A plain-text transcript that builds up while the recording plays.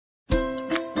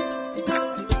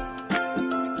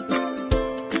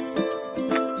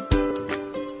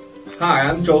Hi,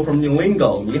 I'm Joe from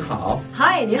Neolingo. 你好。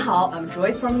 Hi, 你好, I'm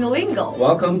Joyce from Neolingo.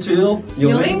 Welcome to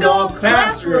Neolingo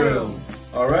Classroom.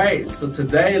 Alright, so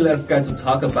today let's get to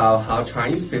talk about how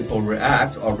Chinese people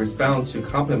react or respond to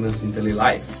compliments in daily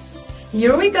life.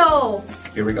 Here we go.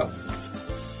 Here we go.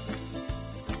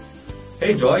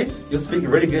 Hey Joyce, you speak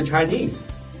really good Chinese.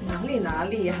 哪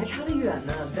里, 还差得远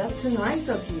呢. That's too nice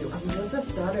of you. I'm just a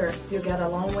stutter, still got a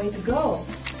long way to go.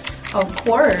 Of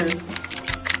course.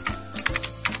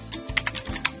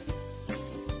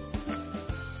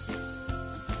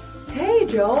 Hey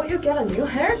Joe, you get a new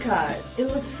haircut. It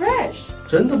looks fresh.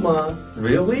 真的吗?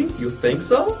 Really? You think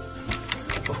so?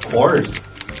 Of course.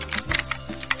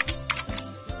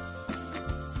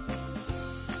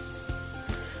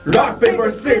 Rock, paper,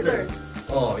 scissors.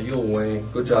 Oh, you win.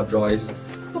 Good job, Joyce.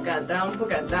 不敢当,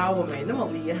 我没那么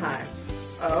厉害.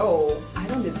 Oh, I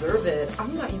don't deserve it.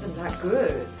 I'm not even that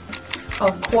good.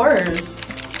 Of course.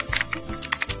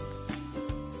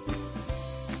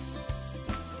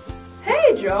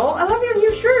 Hey Joe, I love your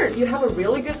new shirt. You have a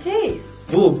really good taste.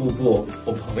 不，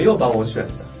我朋友帮我选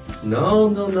的。No,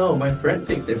 my friend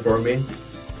picked it for me.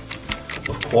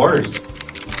 Of course.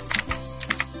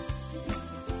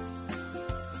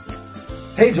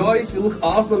 Hey Joyce, you look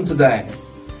awesome today.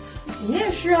 你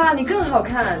也是啊，你更好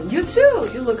看. You too,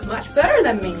 you look much better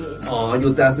than me. Oh,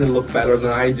 you definitely look better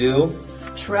than I do.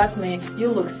 Trust me, you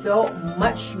look so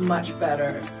much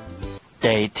better.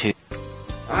 Day 2.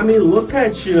 I mean, look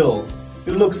at you.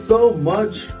 You look so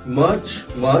much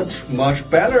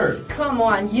better. Come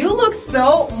on, you look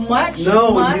so much you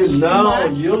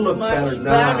look much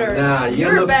better. Nah, you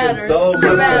You're look better. so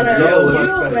You're much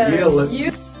better. better. You look.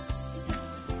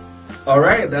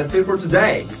 Alright, that's it for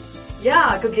today.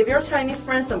 Yeah, go give your Chinese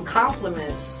friends some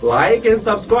compliments. Like and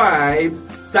subscribe.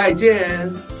 再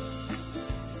见.